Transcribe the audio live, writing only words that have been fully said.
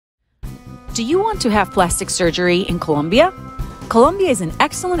Do you want to have plastic surgery in Colombia? Colombia is an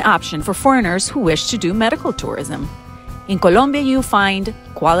excellent option for foreigners who wish to do medical tourism. In Colombia, you'll find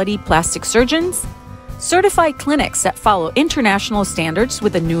quality plastic surgeons, certified clinics that follow international standards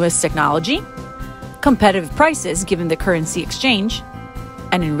with the newest technology, competitive prices given the currency exchange,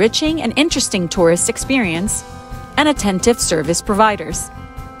 an enriching and interesting tourist experience, and attentive service providers.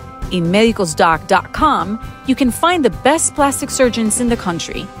 In medicosdoc.com, you can find the best plastic surgeons in the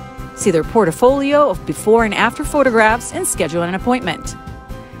country. See their portfolio of before and after photographs and schedule an appointment.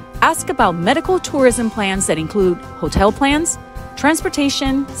 Ask about medical tourism plans that include hotel plans,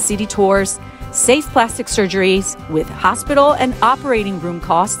 transportation, city tours, safe plastic surgeries with hospital and operating room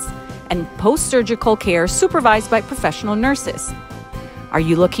costs, and post-surgical care supervised by professional nurses. Are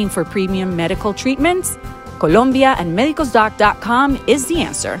you looking for premium medical treatments? Colombia and medicosdoc.com is the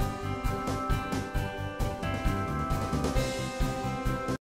answer.